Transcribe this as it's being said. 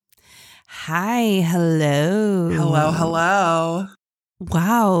Hi, hello. Hello.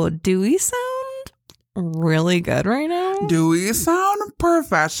 Wow, do we sound really good right now? Do we sound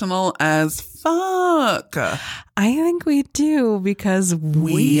professional as fuck? I think we do because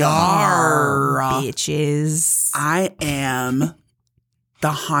we are bitches. I am the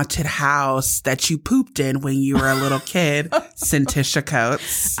haunted house that you pooped in when you were a little kid, Cintisha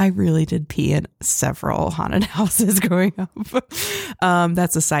Coates. I really did pee in several haunted houses growing up.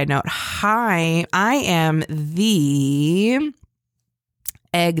 That's a side note. Hi, I am the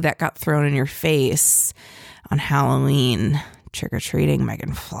egg that got thrown in your face on Halloween. Trick-or-treating,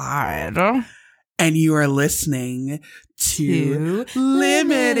 Megan Flood. And you are listening to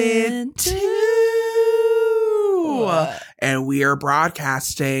Limited 2. And we are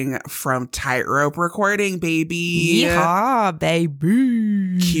broadcasting from Tightrope Recording, baby. Yeehaw,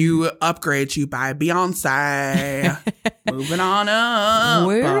 baby. Cue Upgrade You by Beyonce. Moving on up.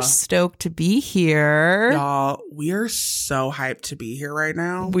 We're stoked to be here. Y'all, we are so hyped to be here right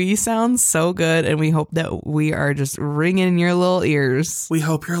now. We sound so good, and we hope that we are just ringing in your little ears. We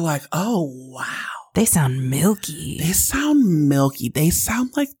hope you're like, oh, wow. They sound milky. They sound milky. They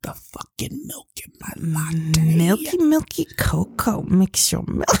sound like the fucking milk in my latte. Milky cocoa. Mix your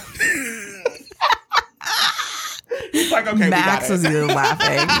milk. He's like, okay, Max we got it. was even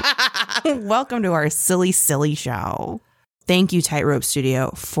laughing. Welcome to our silly show. Thank you, Tightrope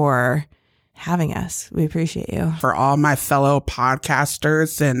Studio, for having us. We appreciate you. For all my fellow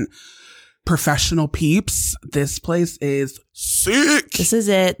podcasters and professional peeps, this place is sick. This is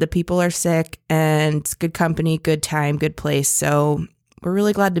it. The people are sick, and it's good company, good time, good place. So we're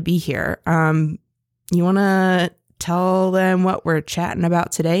really glad to be here. You want to tell them what we're chatting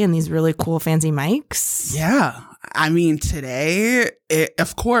about today in these really cool fancy mics? Yeah. I mean, today,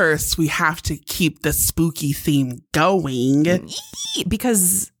 of course, we have to keep the spooky theme going.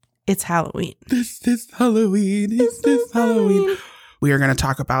 Because it's Halloween. This is Halloween. This is Halloween. We are going to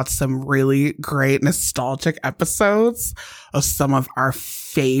talk about some really great nostalgic episodes of some of our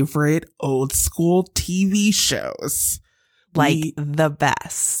favorite old school TV shows. Like the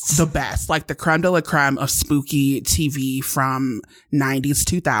best. The best. Like the creme de la creme of spooky TV from 90s,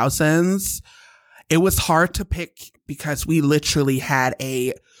 2000s. It was hard to pick because we literally had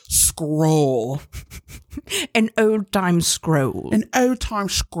a scroll. An old time scroll. An old time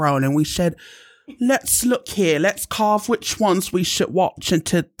scroll. And we said, let's look here. Let's carve which ones we should watch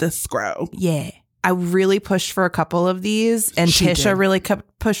into the scroll. Yeah. I really pushed for a couple of these, and Tisha really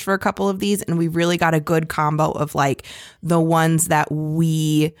pushed for a couple of these, and we really got a good combo of like the ones that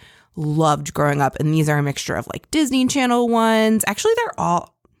we loved growing up. And these are a mixture of like Disney Channel ones. Actually, they're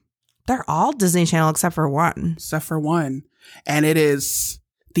all Disney Channel except for one. And it is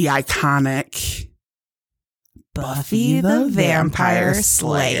the iconic Buffy the Vampire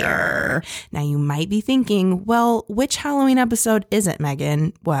Slayer. Now you might be thinking, well, which Halloween episode is it,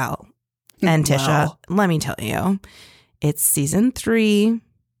 Megan? Well, and Tisha, let me tell you, it's season 3,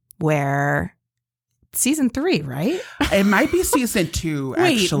 season 3, right? It might be season 2,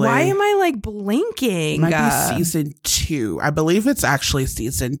 actually. Wait, why am I like blinking? It might be season 2. I believe it's actually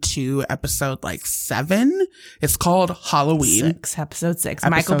season 2, episode like 7. It's called Halloween. Episode 6.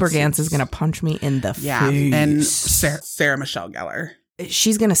 Michael Bergantz is going to punch me in the face. And Sarah Michelle Gellar.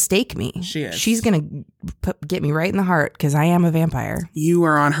 She's going to stake me. She is. She's going to get me right in the heart because I am a vampire. You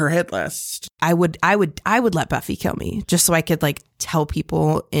are on her hit list. I would let Buffy kill me just so I could like tell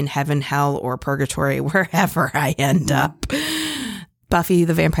people in heaven, hell, or purgatory, wherever I end up. Buffy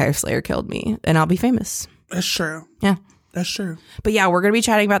the Vampire Slayer killed me and I'll be famous. That's true. Yeah. That's true. But yeah, we're going to be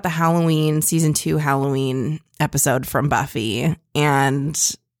chatting about the Halloween, season 2 Halloween episode from Buffy.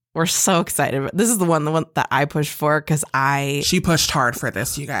 And we're so excited. This is the one that I pushed for because she pushed hard for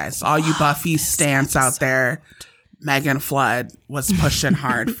this, you guys. All you Buffy stans out there, Megan Flood was pushing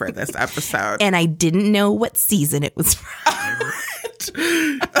hard for this episode. And I didn't know what season it was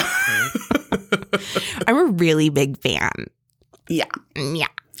from. I'm a really big fan. Yeah.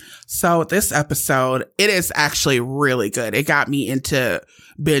 So this episode, it is actually really good. It got me into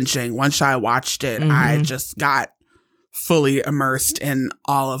binging. Once I watched it, I just got fully immersed in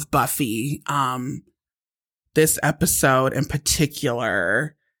all of Buffy. This episode in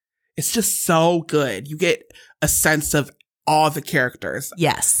particular, it's just so good. You get a sense of all the characters.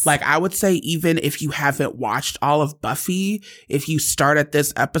 Yes. Like I would say, even if you haven't watched all of Buffy, if you start at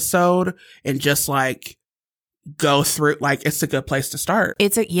this episode and just like go through, like it's a good place to start.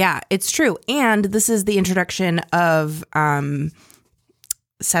 It's true. And this is the introduction of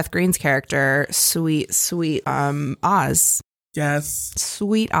Seth Green's character, Sweet Oz. Yes.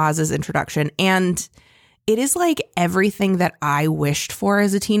 Sweet Oz's introduction. And it is like everything that I wished for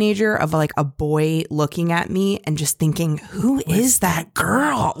as a teenager, of like a boy looking at me and just thinking, who is that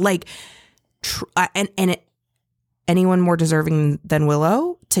girl? Like, anyone more deserving than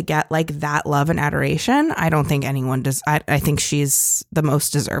Willow to get like that love and adoration? I don't think anyone does. I think she's the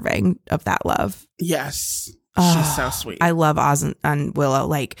most deserving of that love. Yes. She's so sweet. I love Oz and Willow.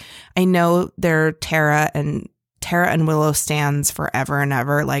 Like, I know they're Tara and Willow stands forever and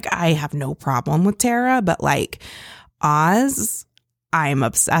ever. Like, I have no problem with Tara, but like Oz, I'm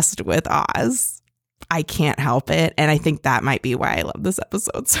obsessed with Oz. I can't help it. And I think that might be why I love this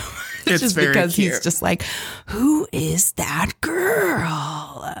episode so much. It's just very because cute. He's just like, who is that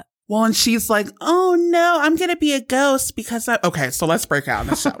girl? Well, and she's like, oh no, I'm going to be a ghost because okay, so let's break out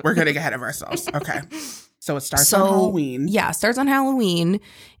the show. We're getting ahead of ourselves. Okay. So it starts on Halloween. Yeah, it starts on Halloween.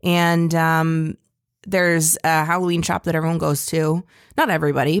 And there's a Halloween shop that everyone goes to. Not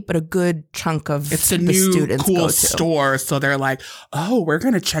everybody, but a good chunk of the students go to. It's a new cool store. So they're like, oh, we're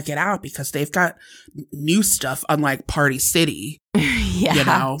going to check it out because they've got new stuff, unlike Party City. Yeah. You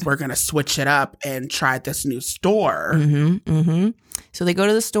know, we're going to switch it up and try this new store. So they go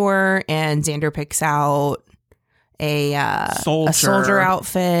to the store and Xander picks out a soldier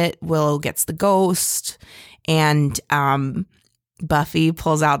outfit. Willow gets the ghost, and Buffy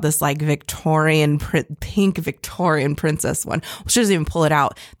pulls out this like pink Victorian princess one. Well, she doesn't even pull it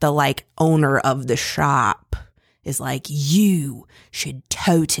out. The like owner of the shop is like, you should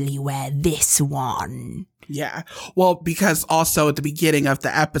totally wear this one. Yeah. Well, because also at the beginning of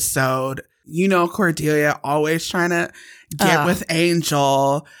the episode, you know, Cordelia always trying to get with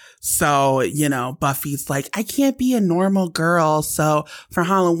Angel. So, you know, Buffy's like, I can't be a normal girl. So for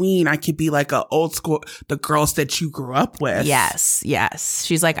Halloween, I could be like a old school, the girls that you grew up with. Yes. Yes.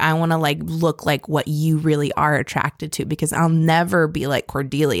 She's like, I want to like look like what you really are attracted to, because I'll never be like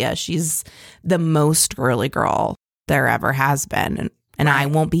Cordelia. She's the most girly girl there ever has been. And I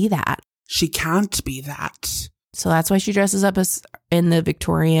won't be that. She can't be that. So that's why she dresses up as in the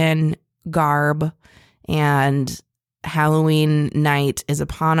Victorian garb, and Halloween night is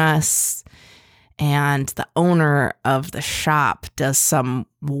upon us, and the owner of the shop does some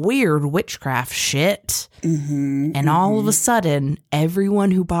weird witchcraft shit. And all of a sudden, everyone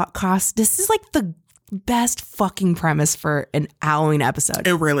who bought this is like the best fucking premise for an Halloween episode.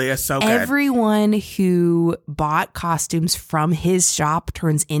 It really is so good. Everyone who bought costumes from his shop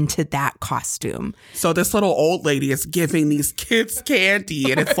turns into that costume. So this little old lady is giving these kids candy,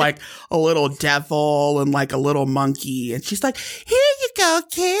 and it's like a little devil and like a little monkey. And she's like, here you go,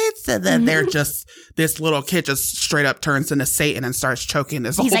 kids. And then they're just, this little kid just straight up turns into Satan and starts choking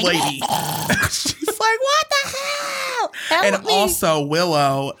this old lady. She's like, what the hell? Help me. Also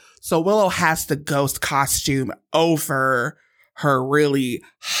Willow. So Willow has the ghost costume over her really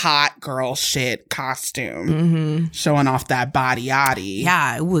hot girl shit costume, showing off that body yoddy.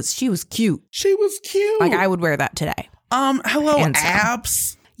 Yeah, she was cute. She was cute. Like, I would wear that today. Hello, And so.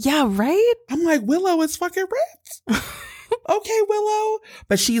 abs. Yeah, right? I'm like, Willow is fucking ripped. Okay, Willow.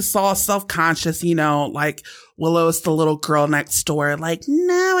 But she's all self-conscious, you know, like Willow's the little girl next door. Like,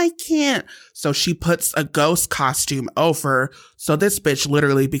 no, I can't. So she puts a ghost costume over. So this bitch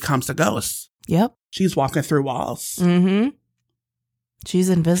literally becomes a ghost. Yep. She's walking through walls. She's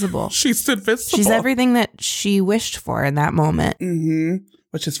invisible. She's invisible. She's everything that she wished for in that moment.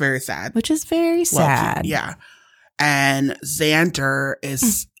 Which is very sad. Which is very sad. Yeah. And Xander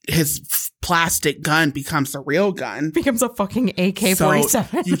is... his plastic gun becomes a real gun. Becomes a fucking AK-47.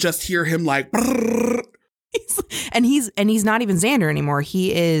 So you just hear him like... and he's not even Xander anymore.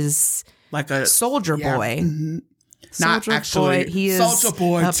 He is... like a... soldier boy. Not Soldier actually. Boy. He is Soldier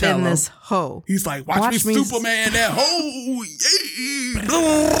Boy, up tell in him. this hoe. He's like, watch me Superman that hoe.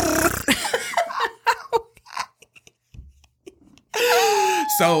 Yeah.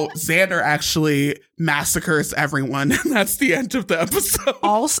 So Xander actually massacres everyone. And that's the end of the episode.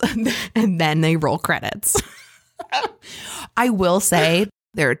 Also, and then they roll credits. I will say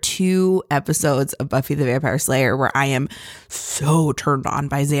there are 2 episodes of Buffy the Vampire Slayer where I am so turned on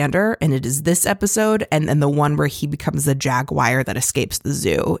by Xander, and it is this episode and then the one where he becomes the jaguar that escapes the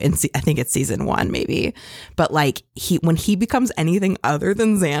zoo. I think it's season 1 maybe. But like when he becomes anything other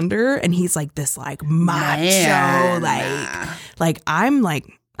than Xander, and he's like this like macho,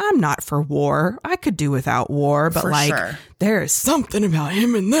 I'm not for war. I could do without war, but for sure. There's something about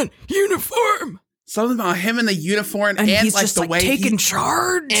him in that uniform. Something about him in the uniform and he's like just the like way taking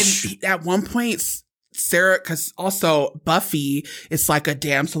charge. And at one point, Sarah, because also Buffy is like a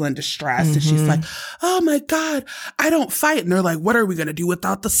damsel in distress, and she's like, "Oh my God, I don't fight." And they're like, "What are we gonna do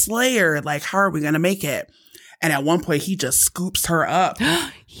without the Slayer? Like, how are we gonna make it?" And at one point, he just scoops her up.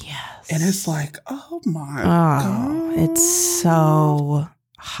 Yes. And it's like, oh my God. It's so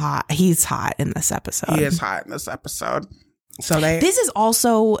hot. He's hot in this episode. He is hot in this episode. So this is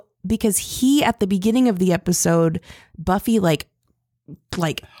also because he, at the beginning of the episode, Buffy like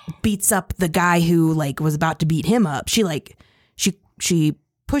beats up the guy who like was about to beat him up. She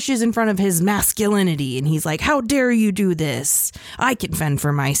pushes in front of his masculinity, and he's like, how dare you do this? I can fend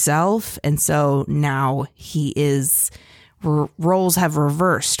for myself. And so now he is, roles have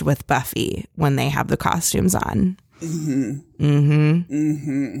reversed with Buffy when they have the costumes on.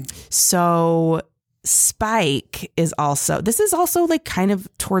 So Spike is also, this is also like kind of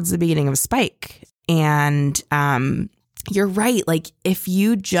towards the beginning of Spike. And you're right. Like, if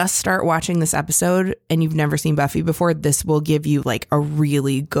you just start watching this episode and you've never seen Buffy before, this will give you like a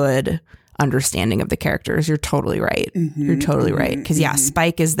really good understanding of the characters. You're totally right. You're totally right. Because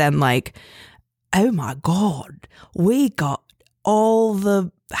Spike is then like, oh my God, we got all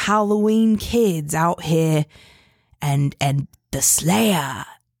the Halloween kids out here, and the Slayer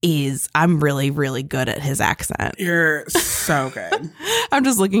is, I'm really, really good at his accent. You're so good. I'm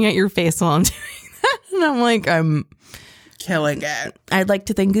just looking at your face while I'm doing that, and I'm like, I'm killing it. I'd like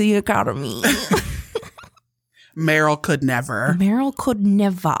to thank the Academy. Meryl could never.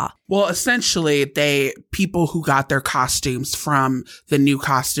 Well, essentially, people who got their costumes from the new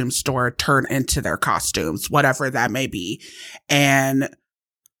costume store turn into their costumes, whatever that may be. And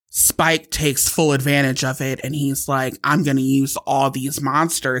Spike takes full advantage of it, and he's like, I'm going to use all these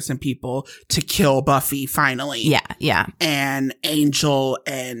monsters and people to kill Buffy finally. Yeah. And Angel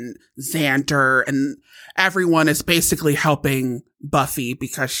and Xander and everyone is basically helping Buffy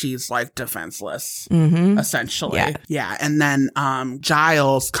because she's like defenseless, essentially. Yeah. And then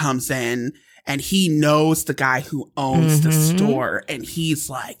Giles comes in, and he knows the guy who owns the store, and he's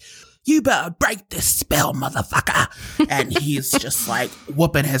like, you better break this spell, motherfucker. And he's just like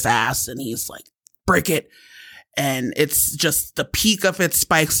whooping his ass, and he's like, break it. And it's just the peak of it.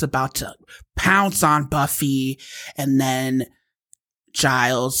 Spike's about to pounce on Buffy, and then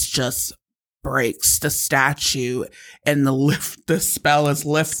Giles just breaks the statue, and the spell is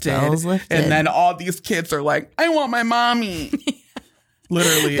lifted. And then all these kids are like, I want my mommy.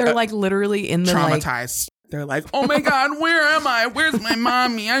 Literally. They're like literally in the traumatized. They're like, oh my God, where am I? Where's my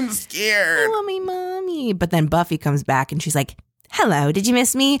mommy? I'm scared. I want my mommy. But then Buffy comes back, and she's like, hello, did you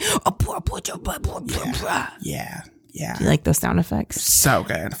miss me? Yeah. Do you like those sound effects? So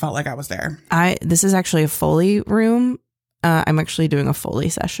good. I felt like I was there. This is actually a Foley room. I'm actually doing a Foley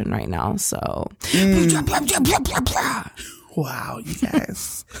session right now, so. Wow, you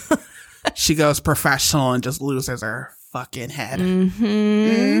guys. She goes professional and just loses her fucking head.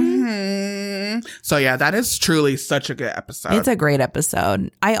 So yeah, that is truly such a good episode. It's a great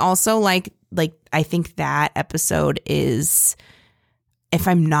episode. I also like I think that episode is, if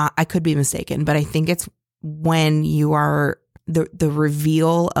I'm not, I could be mistaken, but I think it's when you are the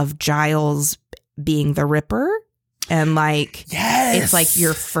reveal of Giles being the Ripper, and like, it's like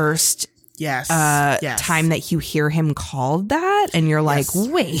your first time that you hear him called that, and you're like,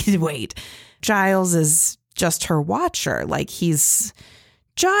 wait, Giles is just her watcher. Like, he's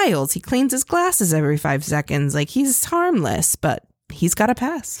Giles. He cleans his glasses every 5 seconds. Like, he's harmless, but he's got a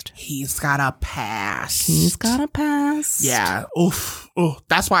past. Yeah. Oof.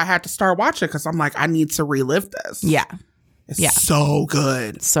 That's why I had to start watching, because I'm like, I need to relive this. Yeah. It's so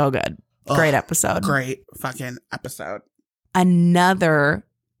good. So good. Great episode. Great fucking episode. Another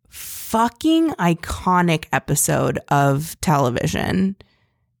fucking iconic episode of television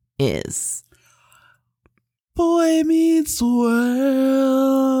is Boy Meets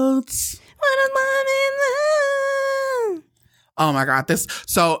World. Oh my God.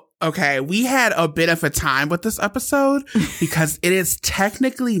 We had a bit of a time with this episode because it is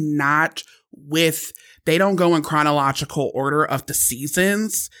technically not they don't go in chronological order of the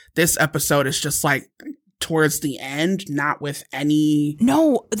seasons. This episode is just like towards the end, not with any.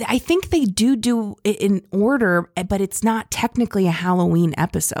 No, I think they do it in order, but it's not technically a Halloween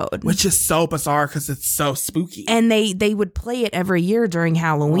episode, which is so bizarre because it's so spooky. And they would play it every year during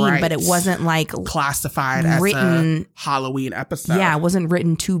Halloween, but it wasn't like classified as a Halloween episode. Yeah, it wasn't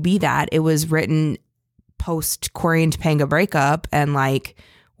written to be that. It was written post Corey and Topanga breakup, and like,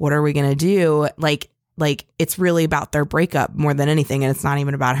 what are we gonna do? Like it's really about their breakup more than anything, and it's not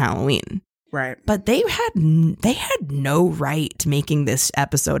even about Halloween. Right. But they had no right making this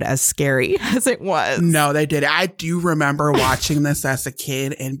episode as scary as it was. No, they did. I do remember watching this as a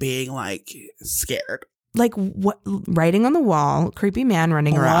kid and being like scared. Like, what? Writing on the wall, creepy man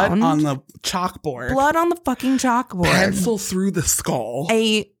running around. Blood on the chalkboard. Blood on the fucking chalkboard. Pencil through the skull.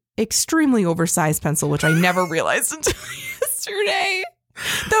 A extremely oversized pencil, which I never realized until yesterday.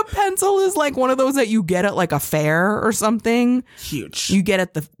 The pencil is like one of those that you get at like a fair or something. Huge. You get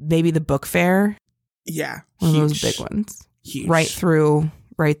at maybe the book fair. Yeah. One of those big ones. Huge. Right through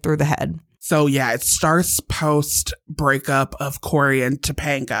the head. So yeah, it starts post breakup of Corey and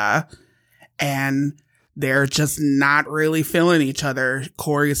Topanga, and they're just not really feeling each other.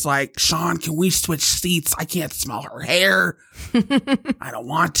 Corey's like, Sean, can we switch seats? I can't smell her hair. I don't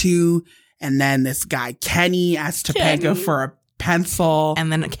want to. And then this guy, Kenny, asks Topanga for a pencil.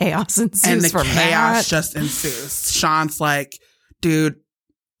 And then chaos ensues. And the from chaos that. just ensues. Sean's like, dude,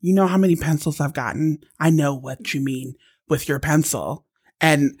 you know how many pencils I've gotten? I know what you mean with your pencil.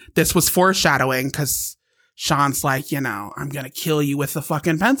 And this was foreshadowing because Sean's like, I'm going to kill you with the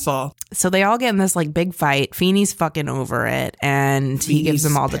fucking pencil. So they all get in this like big fight. Feeney's fucking over it. And he gives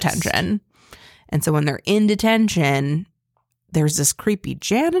them all detention. And so when they're in detention, there's this creepy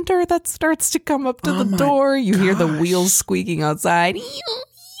janitor that starts to come up to the door. You hear the wheels squeaking outside.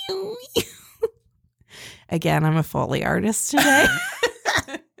 Again, I'm a Foley artist today.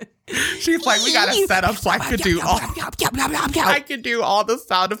 She's like, we got to set up so I could do all the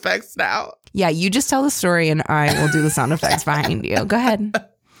sound effects now. Yeah, you just tell the story and I will do the sound effects behind you. Go ahead.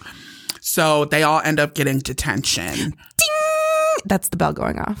 So they all end up getting detention. Ding! That's the bell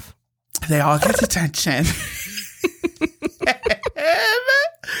going off. They all get detention.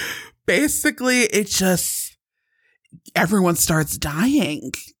 Basically, everyone starts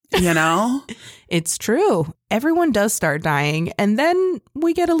dying, It's true. Everyone does start dying, and then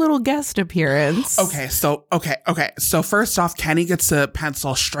we get a little guest appearance. Okay. So first off, Kenny gets a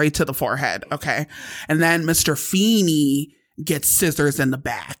pencil straight to the forehead, okay? And then Mr. Feeney gets scissors in the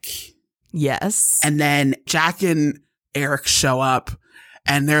back. Yes. And then Jack and Eric show up,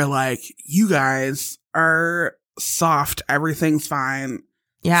 and they're like, you guys are soft. Everything's fine.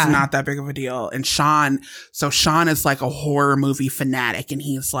 Yeah. It's not that big of a deal. And Sean is like a horror movie fanatic. And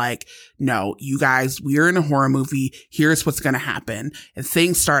he's like, no, you guys, we're in a horror movie. Here's what's going to happen. And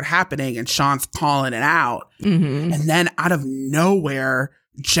things start happening and Sean's calling it out. Mm-hmm. And then out of nowhere,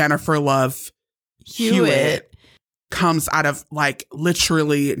 Jennifer Love Hewitt comes out of like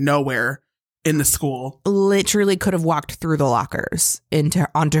literally nowhere in the school. Literally could have walked through the lockers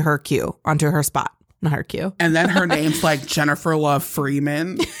onto her spot. Not her cue. And then her name's like Jennifer Love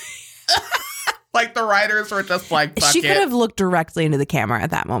Freeman. Like the writers were just like, fuck she could have looked directly into the camera at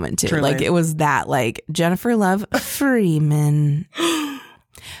that moment too. Truly. Like it was that like Jennifer Love Freeman.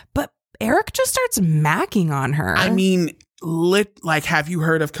 But Eric just starts macking on her. I mean, like, have you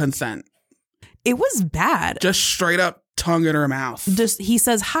heard of consent? It was bad. Just straight up tongue in her mouth. Just he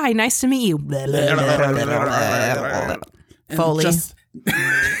says, hi, nice to meet you. Foley.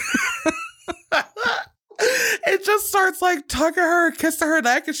 It just starts like tugging her, kissing her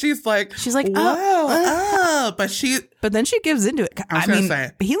neck, and she's like, but then she gives into it. I was gonna say,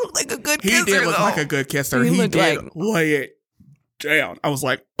 he looked like a good kisser. He did look like a good kisser. He did lay it down. I was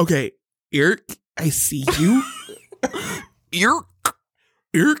like, okay, Eric, I see you.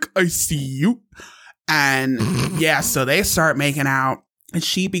 Eric, I see you. And yeah, so they start making out, and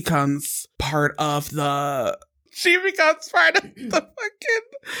she becomes part of the fucking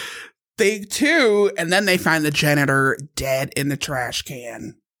thing too. And then they find the janitor dead in the trash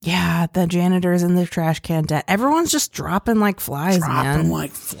can. Yeah, the janitor's in the trash can dead. Everyone's just dropping like flies, man.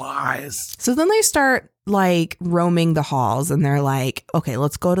 So then they start like roaming the halls and they're like, okay,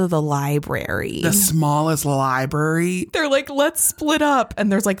 let's go to the library. The smallest library. They're like, let's split up.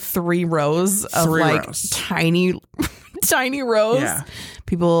 And there's like 3 rows of tiny rows. Yeah.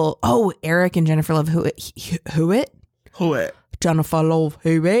 People, Eric and Jennifer Love Hewitt? Jennifer Love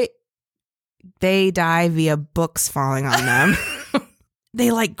Hewitt. They die via books falling on them. They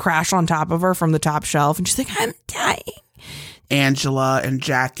like crash on top of her from the top shelf and she's like, I'm dying. Angela and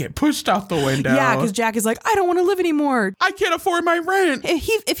Jack get pushed out the window. Yeah, because Jack is like, I don't want to live anymore. I can't afford my rent.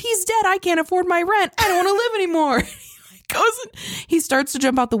 If he's dead, I can't afford my rent. I don't want to live anymore. He starts to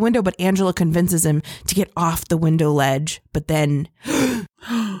jump out the window, but Angela convinces him to get off the window ledge. But then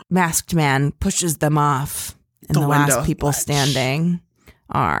Masked Man pushes them off. And the last people standing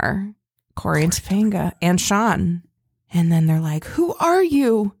are Corey and Topanga and Sean. And then they're like, who are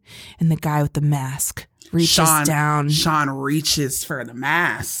you? And the guy with the mask reaches down. Sean reaches for the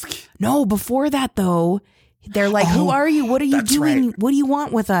mask. No, before that, though, they're like, who are you? What are you doing? Right. What do you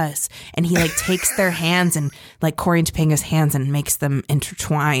want with us? And he like takes their hands and like Corey and Topanga's hands and makes them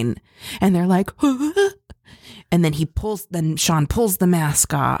intertwine. And they're like, and then Sean pulls the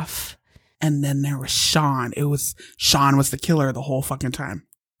mask off. And then there was Sean. Sean was the killer the whole fucking time.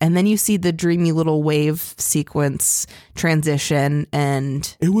 And then you see the dreamy little wave sequence transition,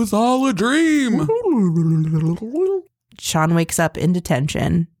 and it was all a dream. Sean wakes up in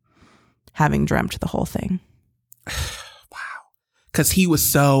detention, having dreamt the whole thing. Wow. Because he was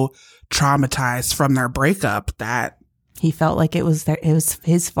so traumatized from their breakup that he felt like it was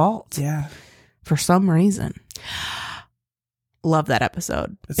his fault. Yeah. For some reason. Love that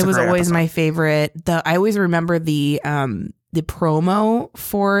episode. It's it was always my favorite. I always remember the promo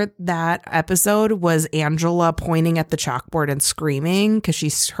for that episode was Angela pointing at the chalkboard and screaming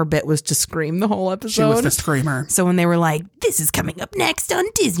because her bit was to scream the whole episode. She was the screamer. So when they were like, this is coming up next on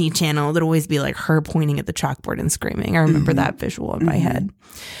Disney Channel, it'd always be like her pointing at the chalkboard and screaming. I remember that visual in my head.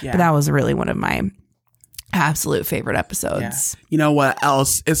 Yeah. But that was really one of my absolute favorite episodes. Yeah. You know what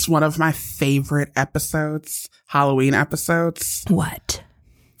else? It's one of my favorite episodes, Halloween episodes. What?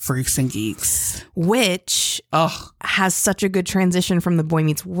 Freaks and Geeks. Which has such a good transition from the Boy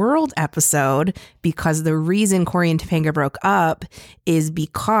Meets World episode, because the reason Corey and Topanga broke up is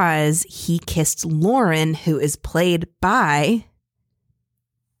because he kissed Lauren, who is played by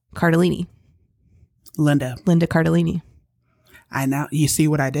Cardellini. Linda Cardellini. I know. You see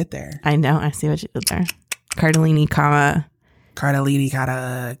what I did there? I know. I see what you did there. Cardellini, Cardellini got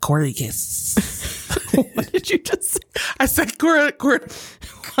a Corey kiss. What did you just say? I said Cardellini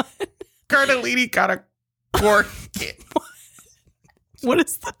got a Corey kiss. What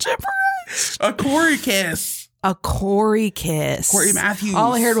is the gibberish? A Corey kiss. A Corey kiss. Corey Matthews.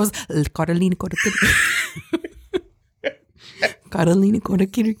 All I heard was Cardellini got a kiss. Cardellini got a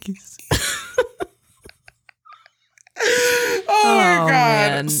kiss. Oh my God.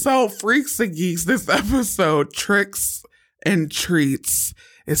 Man. So Freaks and Geeks, this episode, Tricks and Treats,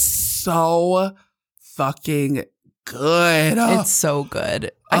 is so fucking good. It's so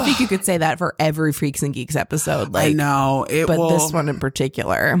good. I think you could say that for every Freaks and Geeks episode. I know. This one in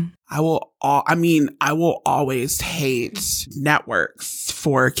particular. I will always hate networks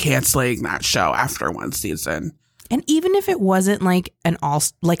for canceling that show after one season. And even if it wasn't like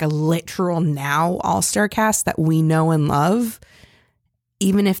a literal now all-star cast that we know and love,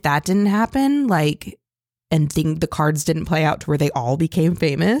 even if that didn't happen, and the cards didn't play out to where they all became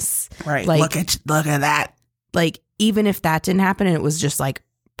famous. Right. Look at that. Even if that didn't happen and it was just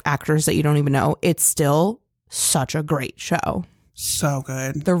actors that you don't even know, it's still such a great show. So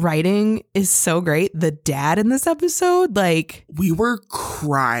good. The writing is so great. The dad in this episode, we were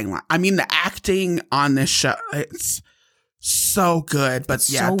crying. I mean, the acting on this show, it's so good. But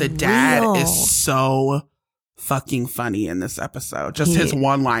yeah, the dad is so fucking funny in this episode. Just his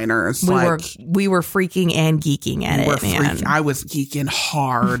one-liners. We were freaking and geeking at it, man. I was geeking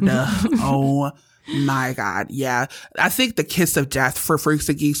hard. Oh my God. Yeah. I think the kiss of death for Freaks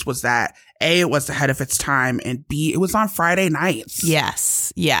and Geeks was that A, it was ahead of its time, and B, it was on Friday nights.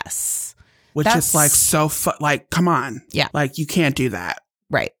 Yes. Which is so come on. Yeah. You can't do that.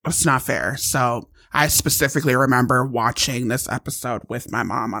 Right. It's not fair. So I specifically remember watching this episode with my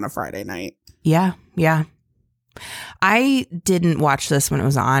mom on a Friday night. Yeah. I didn't watch this when it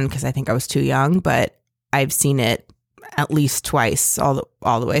was on because I think I was too young, but I've seen it at least twice all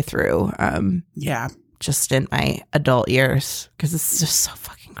the way through. Yeah. Just in my adult years, because it's just so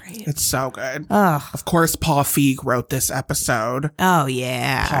fucking great. It's so good. Ugh. Of course, Paul Feig wrote this episode. Oh,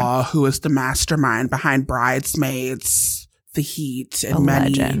 yeah. Paul, who is the mastermind behind Bridesmaids, The Heat,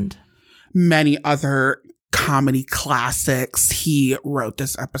 and many other comedy classics. He wrote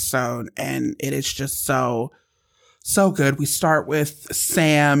this episode, and it is just so good. We start with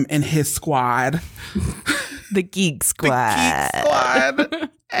Sam and his squad. The Geek Squad.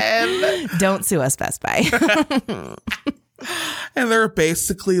 And don't sue us, Best Buy. And they're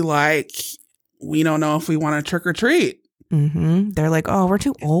basically we don't know if we want to trick or treat. Mm-hmm. They're like, oh, we're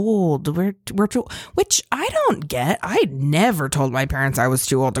too old. We're too, which I don't get. I never told my parents I was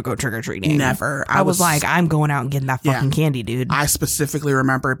too old to go trick or treating. Never. I was like, I'm going out and getting that fucking candy, dude. I specifically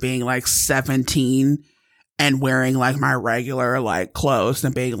remember being 17 and wearing my regular clothes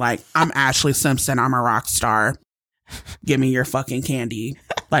and being I'm Ashley Simpson. I'm a rock star. Give me your fucking candy.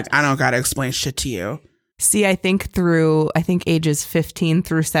 I don't got to explain shit to you. See, I think ages 15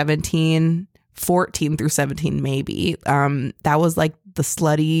 through 17, 14 through 17, maybe. That was the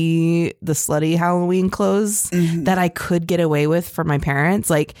slutty Halloween clothes that I could get away with for my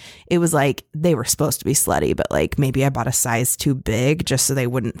parents. It was they were supposed to be slutty, but maybe I bought a size too big just so they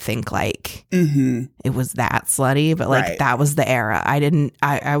wouldn't think it was that slutty. But right. That was the era.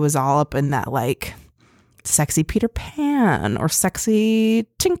 I was all up in that sexy Peter Pan or sexy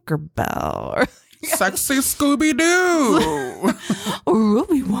Tinkerbell or sexy Scooby-Doo or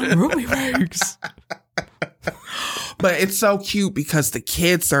Ruby One Ruby Rags. But it's so cute because the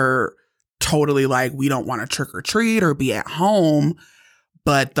kids are totally like, we don't want to trick or treat or be at home.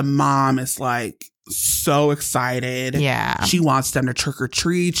 But the mom is like so excited. Yeah. She wants them to trick or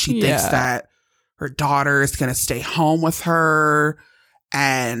treat. She thinks that her daughter is going to stay home with her.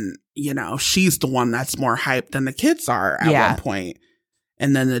 And, you know, she's the one that's more hyped than the kids are at one point.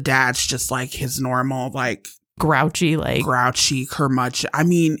 And then the dad's just like his normal, like grouchy, curmudgeon. I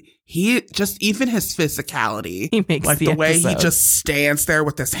mean, he just, even his physicality, he makes like the way he just stands there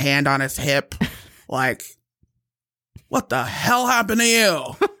with his hand on his hip, like, what the hell happened to you?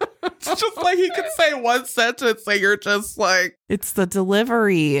 It's just like he could say one sentence and you're just like, it's the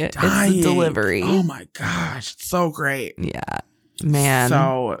delivery. Dying. It's the delivery. Oh my gosh. It's so great. Yeah. Man.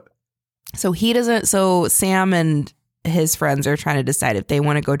 So he doesn't, so Sam and his friends are trying to decide if they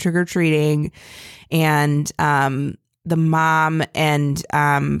want to go trick-or-treating, and the mom and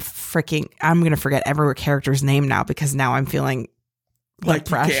I'm gonna forget every character's name now because now I'm feeling like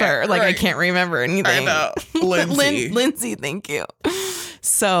pressure, like I can't remember anything. I know. Lindsay. Lindsay, thank you.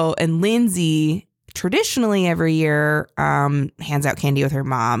 So, and Lindsay traditionally every year hands out candy with her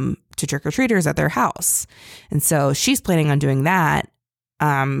mom to trick-or-treaters at their house, and so she's planning on doing that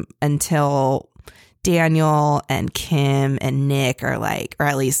until Daniel and Kim and Nick are like, or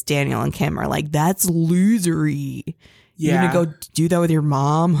at least Daniel and Kim are like, that's losery. You're gonna go do that with your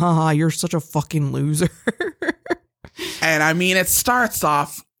mom? Haha, you're such a fucking loser. And I mean, it starts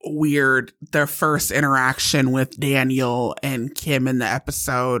off weird. Their first interaction with Daniel and Kim in the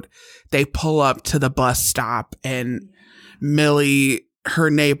episode, they pull up to the bus stop and Millie,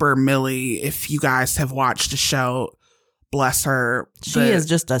 her neighbor Millie, if you guys have watched the show, bless her. She is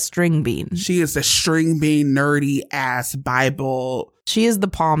just a string bean. She is a string bean, nerdy ass Bible. She is the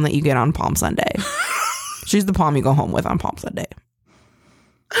palm that you get on Palm Sunday. She's the palm you go home with on Palm Sunday.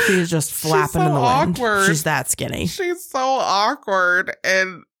 She's just flapping in the wind. Awkward. She's that skinny. She's so awkward.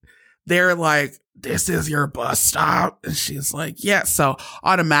 And they're like, this is your bus stop. And she's like, yeah. So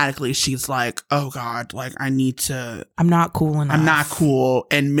automatically she's like, oh God, like I'm not cool enough. I'm not cool.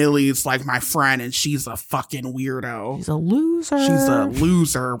 And Millie's like my friend and she's a fucking weirdo. She's a loser. She's a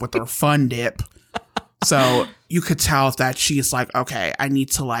loser with her fun dip. So you could tell that she's like, okay, I need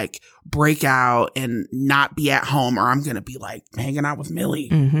to like break out and not be at home or I'm going to be like hanging out with Millie.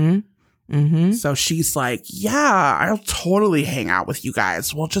 Mm-hmm. Mm-hmm. So she's like, yeah, I'll totally hang out with you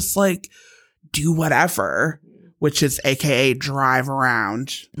guys. We'll just like do whatever, which is AKA drive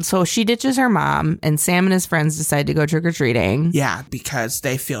around. So she ditches her mom and Sam and his friends decide to go trick-or-treating. Yeah, because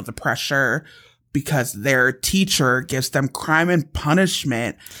they feel the pressure because their teacher gives them Crime and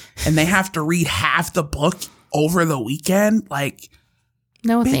Punishment and they have to read half the book over the weekend. Like,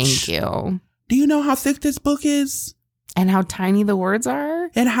 no, bitch, thank you. Do you know how thick this book is? And how tiny the words are?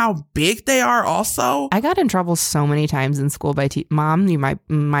 And how big they are also? I got in trouble so many times in school by Mom,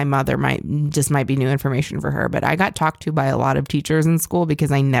 my mother might be new information for her, but I got talked to by a lot of teachers in school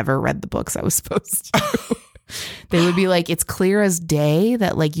because I never read the books I was supposed to. They would be like, it's clear as day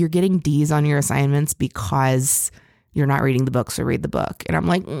that like you're getting D's on your assignments because you're not reading the book, so read the book. And I'm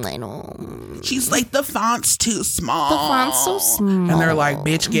like, I don't. She's like, the font's too small. The font's so small. And they're like,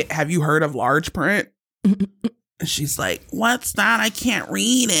 bitch, have you heard of large print? And she's like, what's that? I can't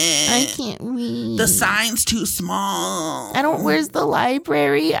read it. I can't read. The sign's too small. Where's the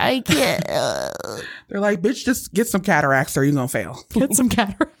library? I can't. They're like, bitch, just get some cataracts or you're going to fail. Get some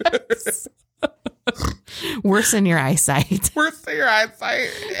cataracts. Worsen your eyesight. Worsen your eyesight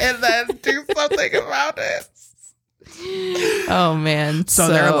and then do something about it. Oh, man. So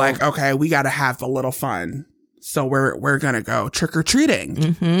they're like, okay, we got to have a little fun. So we're going to go trick-or-treating.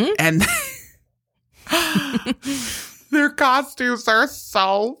 Mm-hmm. And their costumes are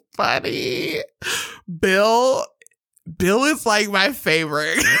so funny. Bill is like my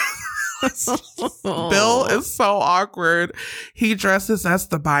favorite. Bill is so awkward. He dresses as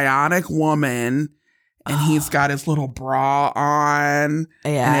the Bionic Woman and he's got his little bra on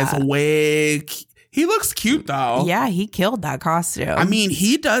and his wig. He looks cute though. Yeah, he killed that costume. I mean,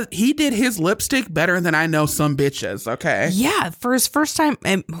 he did his lipstick better than I know some bitches, okay? Yeah, for his first time,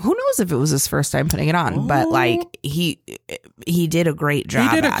 and who knows if it was his first time putting it on, but like he did a great job.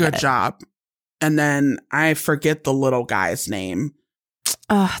 He did a good job. And then I forget the little guy's name.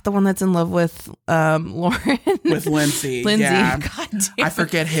 The one that's in love with Lauren. With Lindsay. Lindsay. Yeah. God damn. I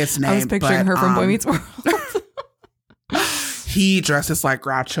forget his name. I was picturing her from Boy Meets World. He dresses like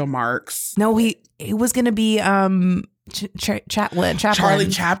Groucho Marx. No, he was going to be Chaplin.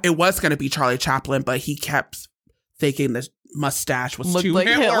 It was going to be Charlie Chaplin, but he kept thinking the mustache was Looked too like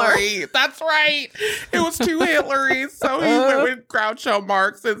Hillary. Hitler. That's right. It was too Hillary. So he went with Groucho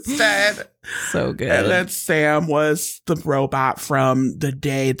Marx instead. So good. And then Sam was the robot from the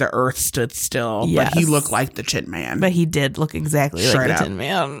day the earth stood still. Yes. But he looked like the Tin Man. But he did look exactly Straight like up. the Tin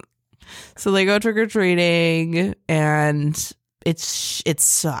Man. So they go trick-or-treating, and it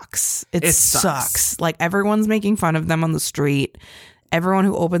sucks. It sucks. Like, everyone's making fun of them on the street. Everyone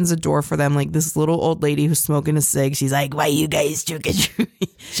who opens the door for them, like this little old lady who's smoking a cig, she's like, "Why you guys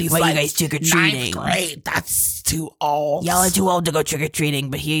trick-or-treating? She's Why like, you guys trick-or-treating? 9th grade, that's too old. Y'all are too old to go trick-or-treating,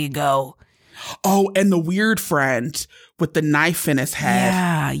 but here you go." Oh, and the weird friend with the knife in his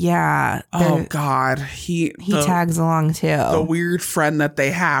head. Yeah. Oh, God. He tags along, too. The weird friend that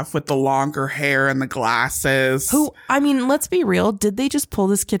they have with the longer hair and the glasses. Who, I mean, let's be real. Did they just pull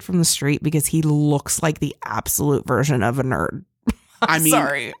this kid from the street because he looks like the absolute version of a nerd? I mean,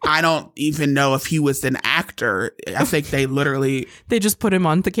 sorry. I don't even know if he was an actor. I think they literally... They just put him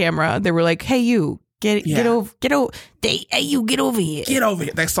on the camera. They were like, "Hey, you. Get over. Hey, you get over here. Get over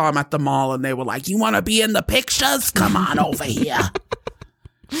here." They saw him at the mall and they were like, "You want to be in the pictures? Come on over here."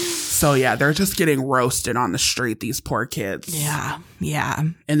 So yeah, they're just getting roasted on the street, these poor kids. Yeah.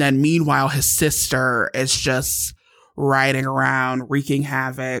 And then meanwhile, his sister is just riding around, wreaking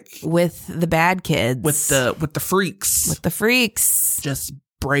havoc with the bad kids, with the freaks, just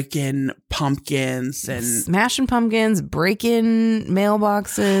breaking pumpkins and smashing pumpkins, breaking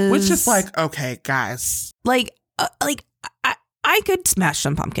mailboxes. Which is like, okay, guys, I could smash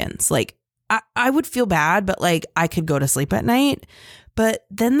some pumpkins. Like, I would feel bad, but like I could go to sleep at night. But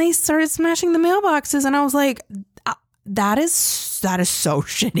then they started smashing the mailboxes, and I was like, that is so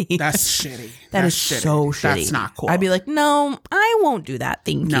shitty. That's shitty. That's so shitty. That's not cool. I'd be like, no, I won't do that.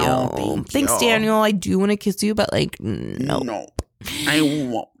 Thank you. Thanks, Daniel. I do want to kiss you, but like, no, I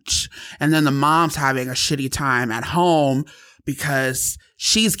won't. And then the mom's having a shitty time at home because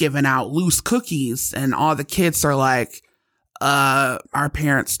she's giving out loose cookies, and all the kids are like, our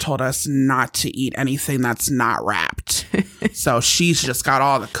parents told us not to eat anything that's not wrapped. So she's just got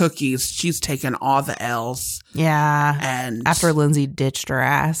all the cookies. She's taken all the L's. Yeah. And after Lindsay ditched her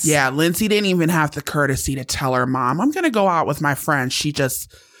ass. Yeah. Lindsay didn't even have the courtesy to tell her mom, "I'm going to go out with my friends." She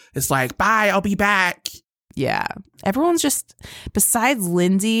just is like, "Bye, I'll be back." Yeah. Everyone's just, besides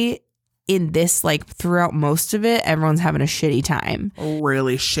Lindsay, in this, like throughout most of it, everyone's having a shitty time.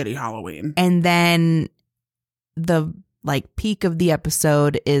 Really shitty Halloween. And then the like peak of the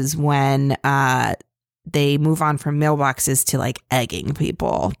episode is when they move on from mailboxes to like egging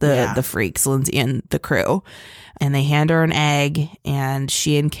people, the freaks, Lindsay and the crew. And they hand her an egg, and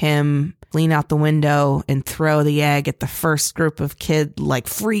she and Kim lean out the window and throw the egg at the first group of like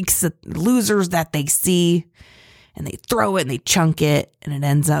freaks, losers that they see. And they throw it and they chunk it, and it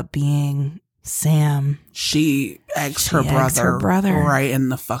ends up being Sam. She eggs her brother right in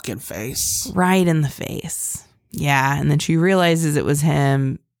the fucking face. Right in the face. Yeah, and then she realizes it was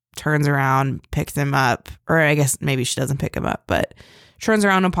him, turns around, picks him up, or I guess maybe she doesn't pick him up, but turns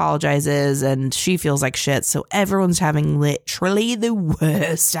around, apologizes, and she feels like shit. So everyone's having literally the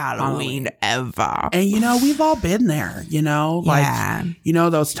worst Halloween ever. And, we've all been there, like,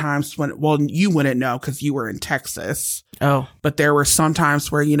 those times when, well, you wouldn't know because you were in Texas. Oh. But there were some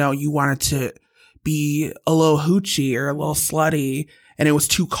times where, you wanted to be a little hoochie or a little slutty, and it was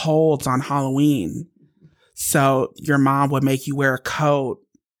too cold on Halloween. So your mom would make you wear a coat,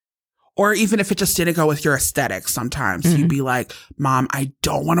 or even if it just didn't go with your aesthetic, sometimes you'd be like, "Mom, I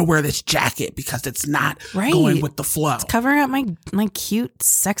don't want to wear this jacket because it's not going with the flow. It's covering up my cute,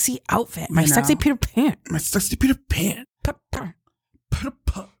 sexy outfit. My sexy Peter Pan. My sexy Peter Pan."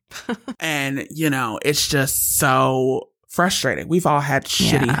 And, it's just so frustrating. We've all had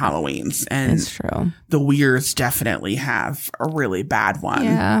shitty Halloweens, and it's true. The Weirs definitely have a really bad one.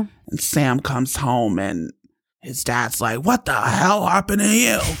 Yeah. And Sam comes home and his dad's like, "What the hell happened to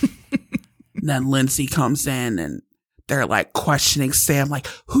you?" And then Lindsay comes in and they're like questioning Sam, like,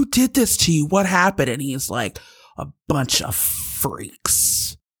 "Who did this to you? What happened?" And he's like, "A bunch of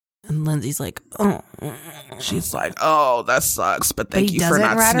freaks." And Lindsay's like, "Oh." She's like, "Oh, that sucks, but thank you for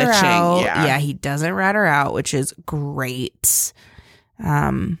not snitching." Yeah, he doesn't rat her out, which is great.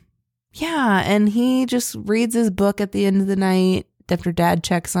 Yeah, and he just reads his book at the end of the night after Dad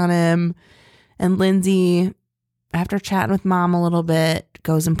checks on him. And Lindsay, after chatting with Mom a little bit,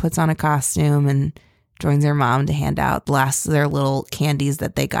 goes and puts on a costume and joins her mom to hand out the last of their little candies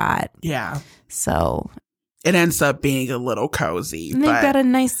that they got. Yeah. So it ends up being a little cozy. And they've got a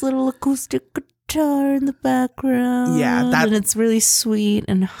nice little acoustic guitar in the background. Yeah. And it's really sweet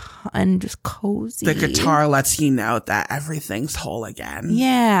and just cozy. The guitar lets you know that everything's whole again.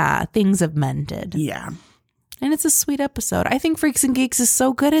 Yeah. Things have mended. Yeah. And it's a sweet episode. I think Freaks and Geeks is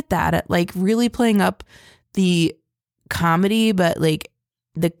so good at that, at like really playing up the comedy, but like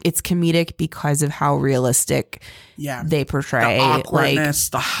it's comedic because of how realistic they portray. The awkwardness,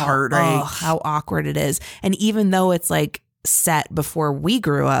 the heartache. Oh, how awkward it is. And even though it's like set before we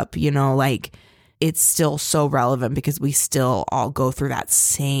grew up, you know, like it's still so relevant because we still all go through that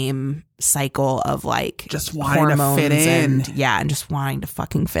same cycle of like just wanting to fit in. And just wanting to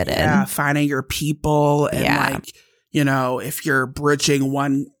fucking fit in. Yeah, finding your people and like, you know, if you're bridging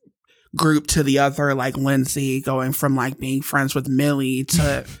one group to the other, like Lindsay going from like being friends with Millie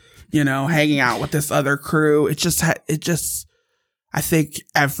to, you know, hanging out with this other crew. It just, I think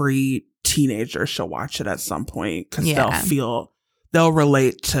every teenager should watch it at some point because they'll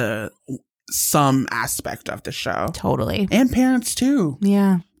relate to some aspect of the show. Totally. And parents too.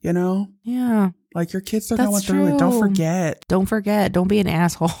 Yeah. You know? Yeah. Like your kids are going through it. Don't forget. Don't forget. Don't be an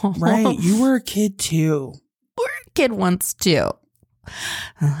asshole. Right. You were a kid too. We're a kid once too.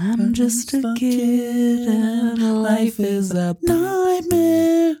 I'm just a kid and life is a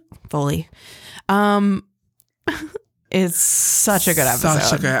nightmare. Fully. It's such a good episode.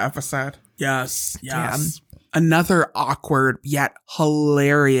 Such a good episode. Yes. Yes. Damn. Another awkward yet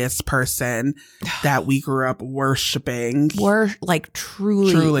hilarious person that we grew up worshiping. Like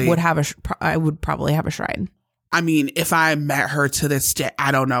truly would have I would probably have a shrine. I mean, if I met her to this day,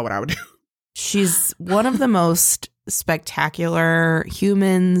 I don't know what I would do. She's one of the most spectacular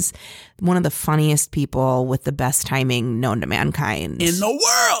humans, one of the funniest people with the best timing known to mankind. In the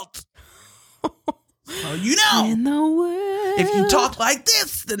world! So you know. In the world. If you talk like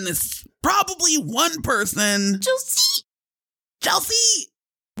this, then this probably one person. Chelsea.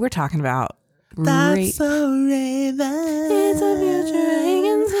 We're talking about That's a raven. It's a future I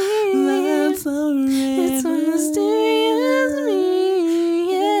can see. That's a raven. It's a mysterious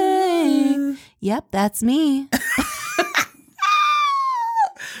me. Yeah. Yep, that's me.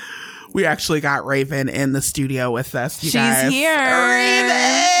 We actually got Raven in the studio with us. She's here.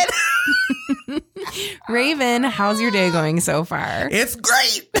 Raven. Raven, how's your day going so far? It's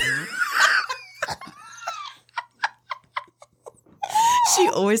great. She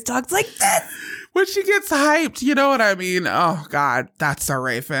always talks like this. When she gets hyped, you know what I mean? Oh, God, that's so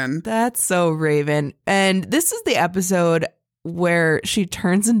Raven. That's so Raven. And this is the episode where she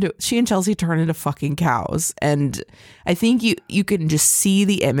and Chelsea turn into fucking cows. And I think you can just see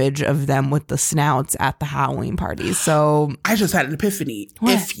the image of them with the snouts at the Halloween party. So I just had an epiphany.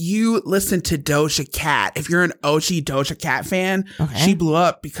 What? If you listen to Doja Cat, if you're an OG Doja Cat fan, she blew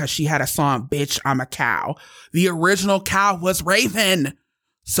up because she had a song, Bitch, I'm a Cow. The original cow was Raven.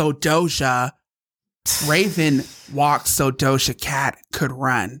 So Raven walked so Doja Cat could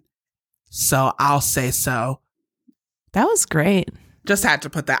run. So I'll say so. That was great. Just had to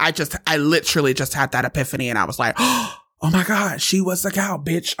put that. I literally just had that epiphany and I was like, oh my God, she was a cow,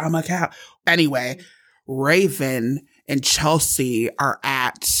 bitch. I'm a cow. Anyway, Raven and Chelsea are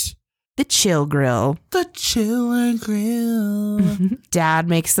at the Chill Grill. The Chill Grill. Dad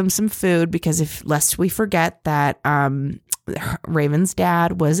makes them some food because lest we forget that Raven's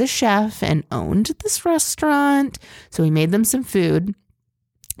dad was a chef and owned this restaurant. So he made them some food,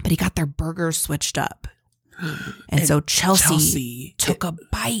 but he got their burgers switched up. And so Chelsea took a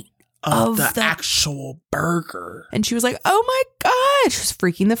bite of the actual burger. And she was like, oh my God. She was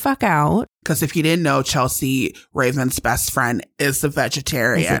freaking the fuck out. Because if you didn't know, Chelsea, Raven's best friend, is a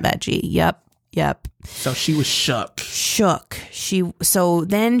vegetarian. Is a veggie. Yep. So she was shook. So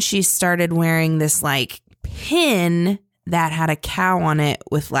then she started wearing this like pin that had a cow on it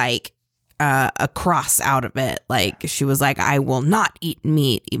with like a cross out of it. Like she was like, I will not eat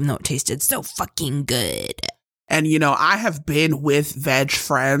meat, even though it tasted so fucking good. And, you know, I have been with veg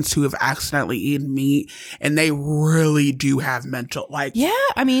friends who have accidentally eaten meat, and they really do have mental, like... Yeah,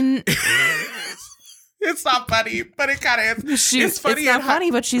 I mean... It's not funny, but it kind of is. It's funny. It's not funny,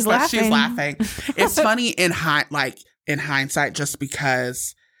 but she's laughing. It's funny in hindsight, just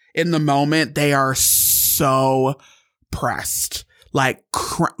because in the moment they are so pressed. Like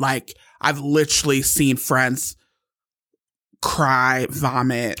I've literally seen friends cry,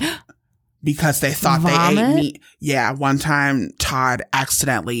 vomit... because they thought they ate meat. Yeah, one time Todd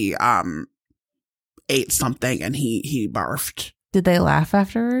accidentally ate something and he barfed. Did they laugh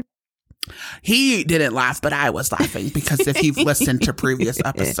afterward? He didn't laugh, but I was laughing because if you've listened to previous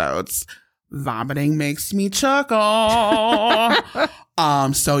episodes, vomiting makes me chuckle.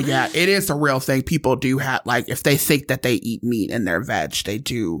 So yeah, it is a real thing. People do have, like, if they think that they eat meat and they're veg, they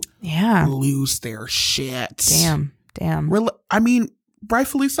do lose their shit. Damn. I mean,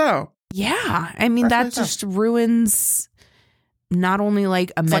 rightfully so. Yeah. I mean, that just ruins not only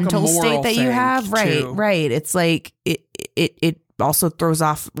like a mental state that you have, right. It's like it also throws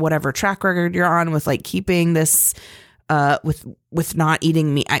off whatever track record you're on with like keeping this with not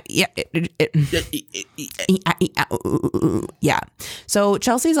eating meat. Yeah. So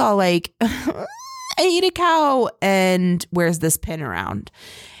Chelsea's all like, I ate a cow and wears this pin around.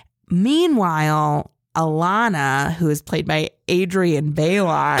 Meanwhile, Alana, who is played by Adrienne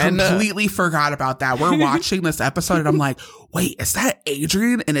Bailon. Completely forgot about that. We're watching this episode and I'm like, wait, is that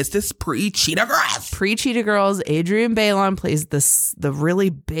Adrienne? And is this pre-Cheetah Girls? Pre-Cheetah Girls, Adrienne Bailon plays the really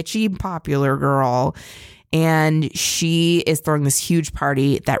bitchy popular girl. And she is throwing this huge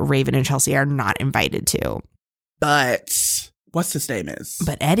party that Raven and Chelsea are not invited to. But what's his name is?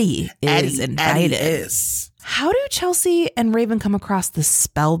 But Eddie is invited. Eddie is. How do Chelsea and Raven come across the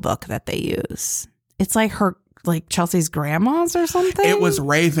spell book that they use? It's like Chelsea's grandma's or something? It was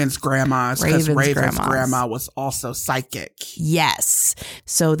Raven's grandma's because Raven's grandma was also psychic. Yes.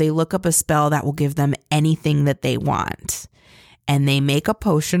 So they look up a spell that will give them anything that they want. And they make a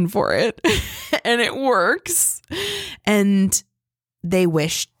potion for it. And it works. And they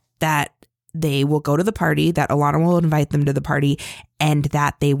wish that they will go to the party, that Alana will invite them to the party, and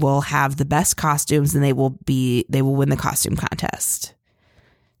that they will have the best costumes and they will win the costume contest.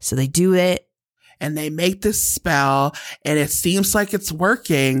 So they do it. And they make this spell and it seems like it's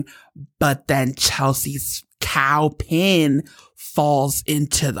working, but then Chelsea's cow pin falls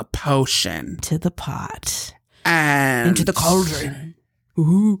into the potion. To the pot. And into the cauldron.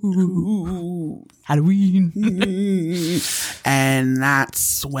 Ooh. Halloween. And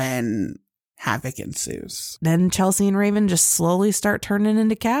that's when havoc ensues. Then Chelsea and Raven just slowly start turning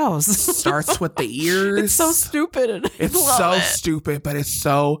into cows. Starts with the ears. It's so stupid. It's so stupid, but it's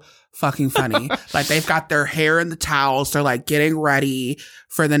so fucking funny. Like they've got their hair in the towels. They're like getting ready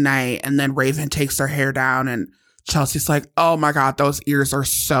for the night. And then Raven takes her hair down and Chelsea's like, oh my God, those ears are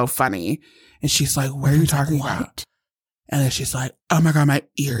so funny. And she's like, what are you talking about? And then she's like, oh my God, my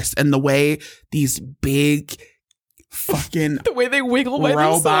ears. And the way these big fucking the way they wiggle by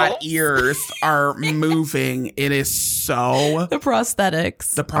robot ears are moving, it is so... The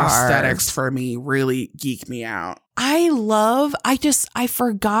prosthetics for me really geek me out. I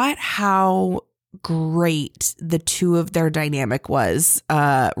forgot how great the two of their dynamic was,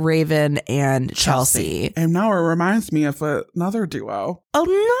 Raven and Chelsea. And now it reminds me of another duo.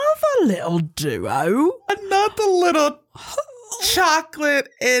 Another little duo? Another little chocolate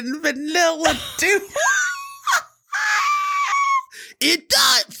and vanilla duo. It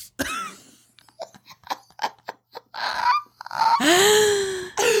does.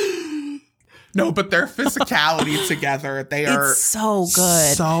 No, but their physicality together, it's so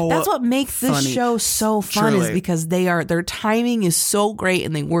good. That's what makes this show so fun. Truly. Is because their timing is so great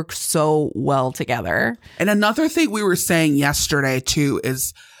and they work so well together. And another thing we were saying yesterday too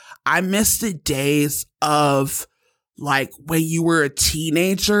is I miss the days of like when you were a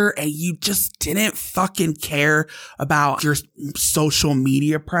teenager and you just didn't fucking care about your social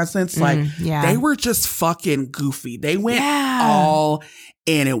media presence. Like they were just fucking goofy. They went all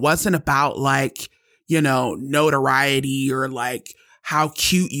in. It wasn't about like, notoriety or like how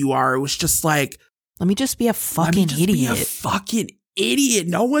cute you are. It was just like, let me just be a fucking idiot.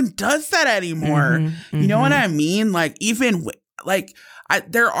 No one does that anymore. You know what I mean? Like even like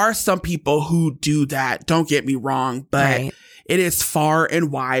there are some people who do that. Don't get me wrong, but it is far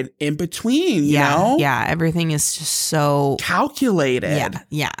and wide in between, you know? Yeah. Everything is just so calculated.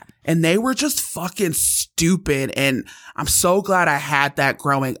 Yeah. And they were just fucking stupid. And I'm so glad I had that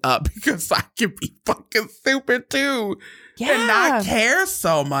growing up because I could be fucking stupid too. Yeah. And not care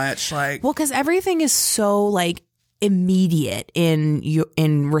so much. Like, well, because everything is so like immediate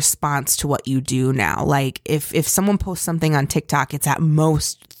in response to what you do now. Like if someone posts something on TikTok, it's at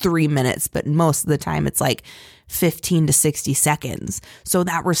most 3 minutes, but most of the time it's like 15 to 60 seconds. So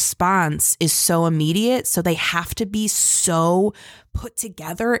that response is so immediate. So they have to be so put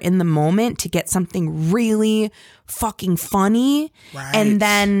together in the moment to get something really fucking funny. Right. And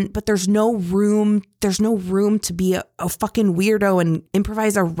then, but there's no room to be a fucking weirdo and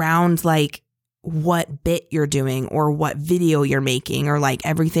improvise around like what bit you're doing or what video you're making, or like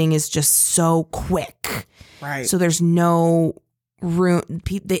everything is just so quick. Right. So there's no room.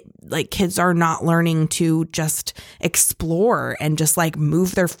 Like kids are not learning to just explore and just like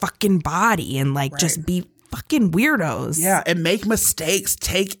move their fucking body and like just be fucking weirdos. Yeah. And make mistakes,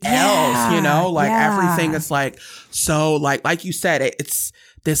 take L's, like everything is like, so like you said, it's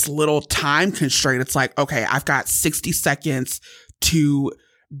this little time constraint. It's like, okay, I've got 60 seconds to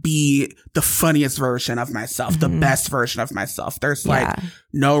be the funniest version of myself, the best version of myself. There's like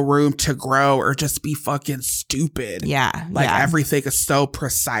no room to grow or just be fucking stupid. Yeah. Like everything is so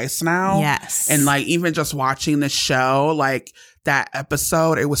precise now. Yes. And like even just watching the show, like that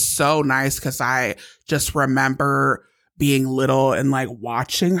episode, it was so nice because I just remember being little and like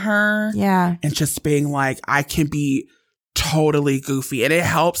watching her. Yeah. And just being like, I can be totally goofy. And it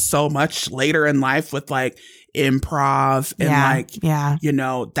helps so much later in life with like improv and like, you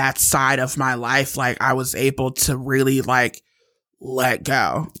know, that side of my life. Like I was able to really like let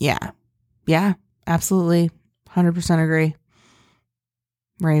go. Yeah. Yeah, absolutely. 100% agree.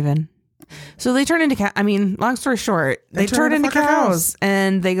 Raven. So they turn into I mean, long story short, they turn into cows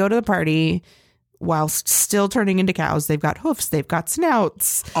and they go to the party while still turning into cows. They've got hoofs. They've got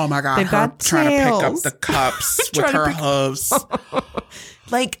snouts. Oh my God. They've got trying tails. to pick up the cups with her hooves.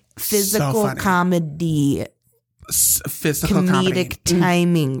 Like physical comedy. Physical comedic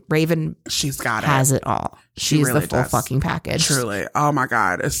timing. Raven, she's got has it all. She's really the full fucking package. Truly. Oh my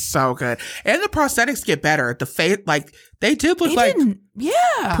God. It's so good. And the prosthetics get better. The face, like they did look like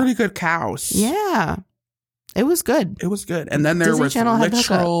pretty good cows. Yeah. It was good. It was good. And then there was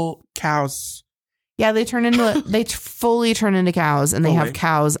literal cows. Yeah, they fully turn into cows, and they have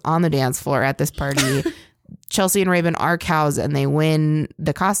cows on the dance floor at this party. Chelsea and Raven are cows, and they win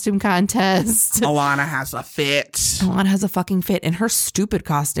the costume contest. Alana has a fit. Alana has a fucking fit in her stupid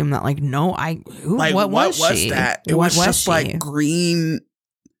costume that, like, what was she? That? It was just like green,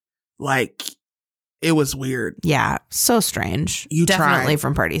 like, it was weird. Yeah, so strange. Definitely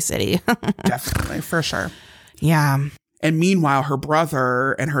from Party City. Definitely, for sure. Yeah. And meanwhile, her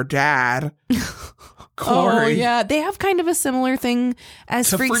brother and her dad, Corey. Oh, yeah. They have kind of a similar thing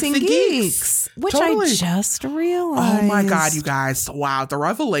as Freaks and Geeks, which I just realized. Oh, my God, you guys. Wow. The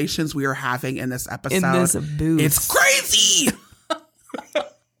revelations we are having in this episode. In this booth. It's crazy.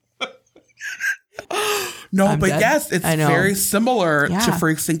 Yes, it's very similar to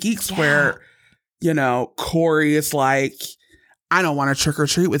Freaks and Geeks where, you know, Corey is like, I don't want to trick or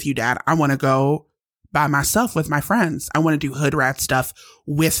treat with you, Dad. I want to go by myself with my friends. I want to do hood rat stuff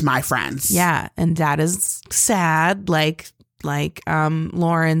with my friends. Yeah. And Dad is sad, like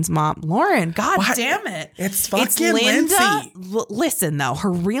Lauren's mom. Lauren, God damn it. It's fucking Linda. Listen, though, her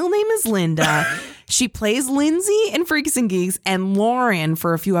real name is Linda. She plays Lindsay in Freaks and Geeks and Lauren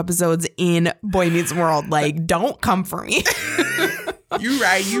for a few episodes in Boy Meets World. Like, don't come for me. You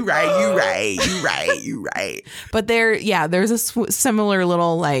right. But there's a similar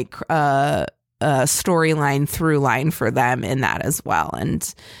little like storyline through line for them in that as well.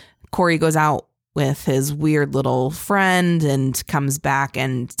 And Corey goes out with his weird little friend and comes back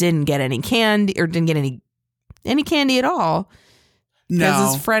and didn't get any candy or didn't get any candy at all.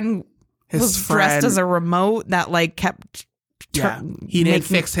 Because his friend was dressed as a remote that like kept he didn't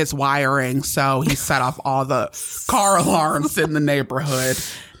fix his wiring, so he set off all the car alarms in the neighborhood.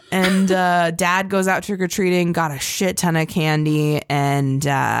 And Dad goes out trick-or-treating, got a shit ton of candy, and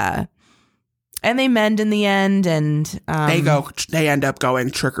they mend in the end, and they end up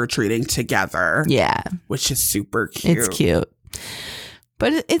going trick-or-treating together. Yeah. Which is super cute. It's cute.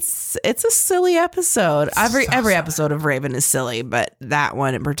 But it's a silly episode. Every episode of Raven is silly, but that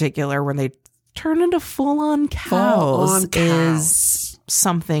one in particular, when they turn into full-on cows, is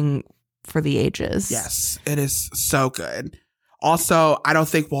something for the ages. Yes, it is so good. Also, I don't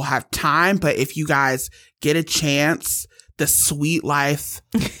think we'll have time, but if you guys get a chance, The Sweet Life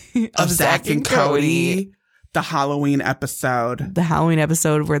of Zach and Cody, the Halloween episode. The Halloween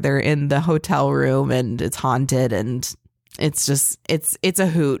episode where they're in the hotel room and it's haunted, and it's just, it's a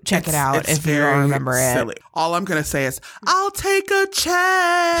hoot. Check it out if you don't remember silly. It. All I'm going to say is, I'll take a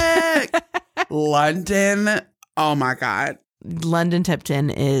check. London. Oh my God. London Tipton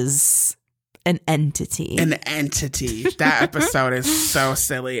is an entity. That episode is so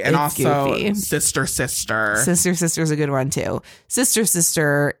silly. And it's also goofy. Sister is a good one too.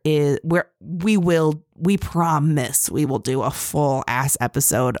 Sister is where we promise we will do a full ass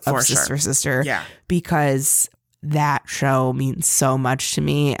episode of Sister. Yeah. Because that show means so much to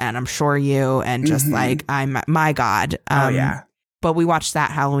me, and I'm sure you, and just like my God. But we watched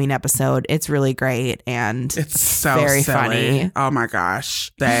that Halloween episode. It's really great, and it's so very silly. funny. Oh my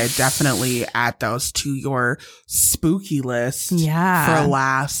gosh. They definitely add those to your spooky list. Yeah. For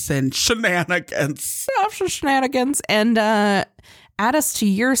laughs and shenanigans. And add us to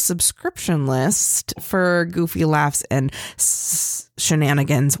your subscription list for goofy laughs and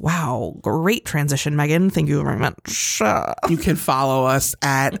shenanigans. Wow. Great transition, Megan. Thank you very much. You can follow us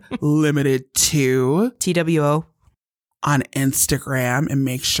at Limited2 TWO on Instagram, and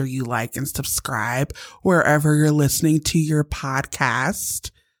make sure you like and subscribe wherever you're listening to your podcast.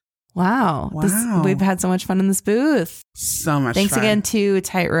 Wow. We've had so much fun in this booth. So much Thanks fun. again to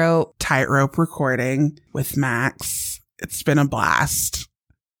Tightrope Recording with Max. It's been a blast.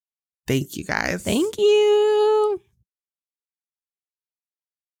 Thank you guys. Thank you.